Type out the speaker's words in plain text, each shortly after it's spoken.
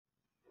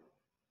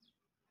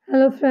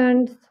Hello,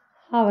 friends.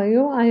 How are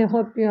you? I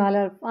hope you all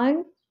are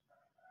fine,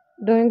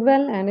 doing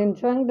well, and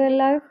enjoying their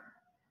life.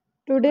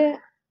 Today,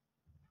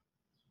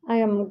 I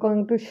am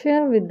going to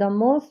share with the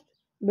most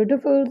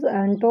beautiful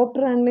and top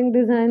trending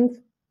designs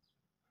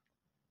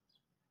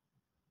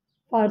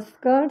for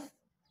skirts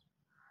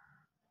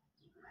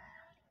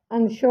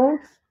and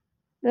shorts,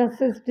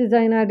 dresses,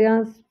 design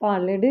ideas for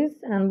ladies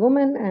and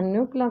women, and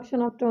new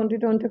collection of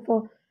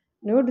 2024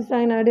 new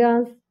design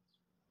ideas.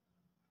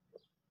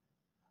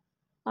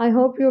 I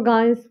hope you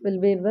guys will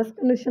be in best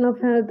condition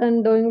of health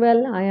and doing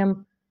well. I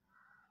am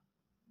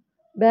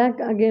back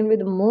again with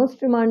the most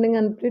demanding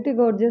and pretty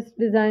gorgeous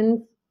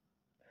designs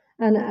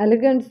and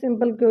elegant,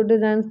 simple, cute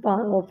designs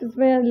for office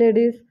wear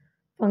ladies,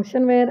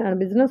 function wear, and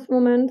business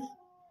women.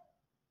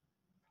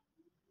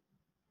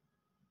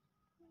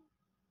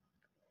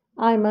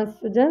 I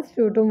must suggest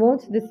you to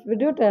watch this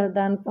video till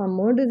then for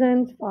more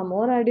designs, for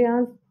more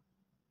ideas.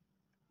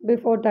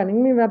 Before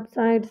telling me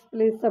websites,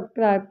 please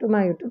subscribe to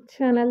my YouTube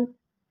channel.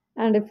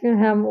 And if you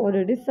have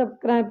already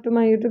subscribed to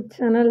my YouTube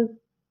channel,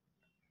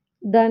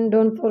 then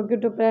don't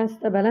forget to press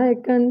the bell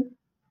icon.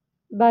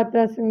 By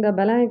pressing the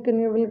bell icon,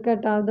 you will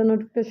get all the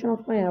notification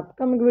of my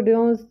upcoming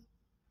videos.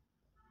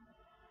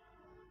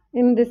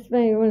 In this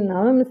way, you will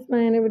never miss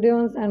my any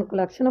videos and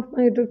collection of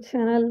my YouTube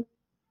channel.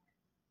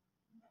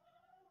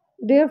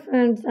 Dear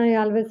friends, I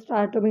always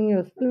try to bring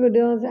useful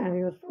videos and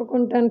useful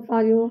content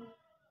for you.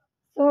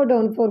 So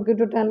don't forget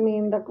to tell me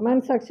in the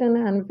comment section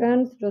and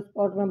friends to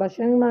support me by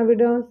sharing my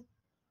videos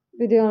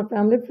with your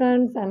family,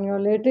 friends and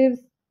your relatives.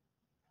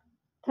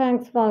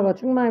 Thanks for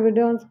watching my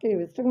videos. Keep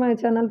visiting my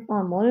channel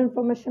for more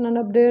information and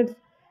updates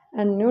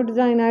and new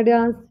design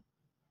ideas.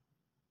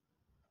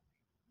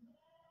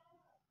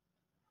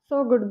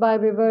 So goodbye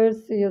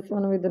viewers. See you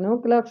soon with a new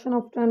collection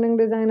of trending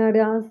design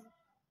ideas.